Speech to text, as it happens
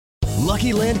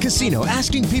Lucky Land Casino,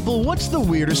 asking people, what's the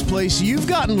weirdest place you've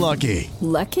gotten lucky?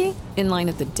 Lucky? In line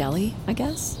at the deli, I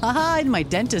guess? Aha, in my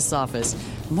dentist's office.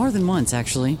 More than once,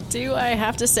 actually. Do I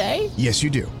have to say? Yes, you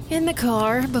do. In the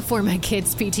car before my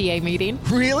kids' PTA meeting.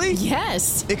 Really?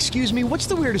 Yes. Excuse me, what's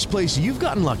the weirdest place you've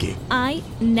gotten lucky? I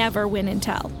never win and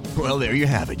tell. Well, there you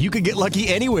have it. You can get lucky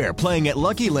anywhere, playing at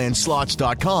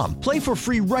LuckyLandSlots.com. Play for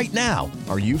free right now.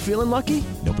 Are you feeling lucky?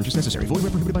 No purchase necessary. Void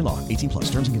where prohibited by law. 18+.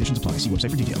 Terms and conditions apply. See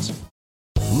website for details.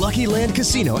 Lucky Land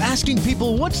Casino, asking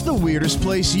people, what's the weirdest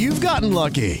place you've gotten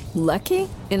lucky? Lucky?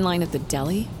 In line at the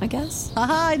deli, I guess?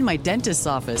 Aha, in my dentist's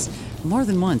office. More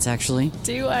than once, actually.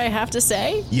 Do I have to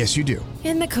say? Yes, you do.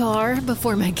 In the car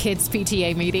before my kids'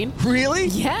 PTA meeting. Really?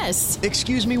 Yes.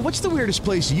 Excuse me, what's the weirdest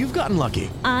place you've gotten lucky?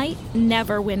 I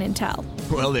never win and tell.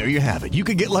 Well, there you have it. You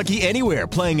can get lucky anywhere,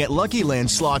 playing at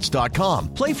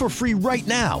LuckyLandSlots.com. Play for free right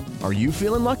now. Are you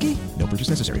feeling lucky? No purchase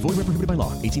necessary. Void where prohibited by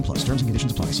law. 18+. Terms and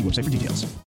conditions apply. See website for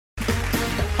details.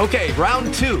 Okay,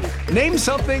 round two. Name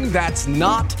something that's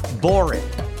not boring.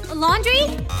 A laundry?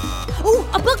 Ooh,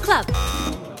 a book club.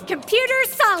 Computer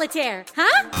solitaire,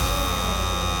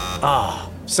 huh?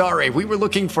 Sorry, we were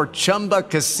looking for Chumba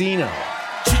Casino.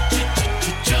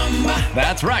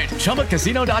 That's right.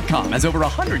 ChumbaCasino.com has over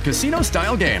 100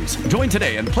 casino-style games. Join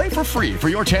today and play for free for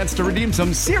your chance to redeem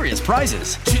some serious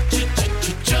prizes.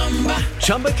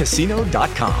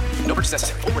 ChumbaCasino.com. No purchase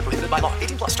necessary. Void where prohibited by law.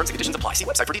 18+. Terms and conditions apply. See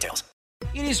website for details.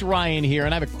 It is Ryan here,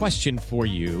 and I have a question for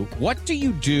you. What do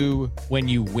you do when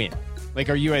you win? Like,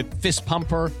 are you a fist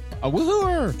pumper, a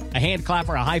woohooer, a hand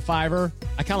clapper, a high fiver?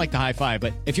 I kind of like the high five,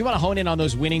 but if you want to hone in on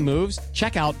those winning moves,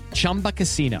 check out Chumba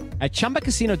Casino. At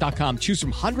ChumbaCasino.com, choose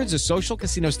from hundreds of social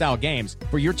casino-style games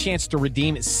for your chance to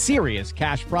redeem serious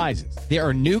cash prizes. There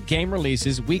are new game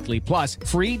releases weekly, plus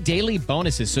free daily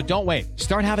bonuses, so don't wait.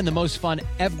 Start having the most fun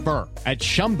ever at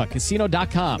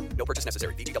ChumbaCasino.com. No purchase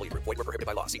necessary. VGW. Void where prohibited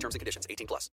by law. See terms and conditions.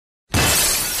 18+.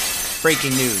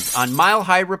 Breaking news on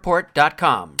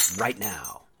MileHighReport.com right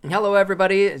now. Hello,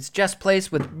 everybody. It's Jess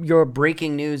Place with your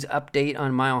breaking news update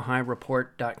on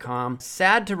MileHighReport.com.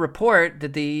 Sad to report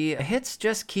that the hits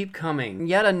just keep coming.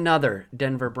 Yet another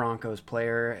Denver Broncos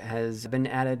player has been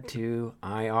added to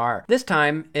IR. This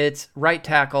time, it's right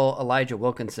tackle Elijah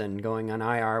Wilkinson going on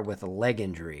IR with a leg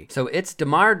injury. So it's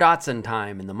DeMar Dotson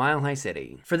time in the Mile High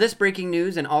City. For this breaking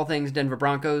news and all things Denver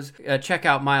Broncos, check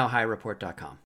out MileHighReport.com.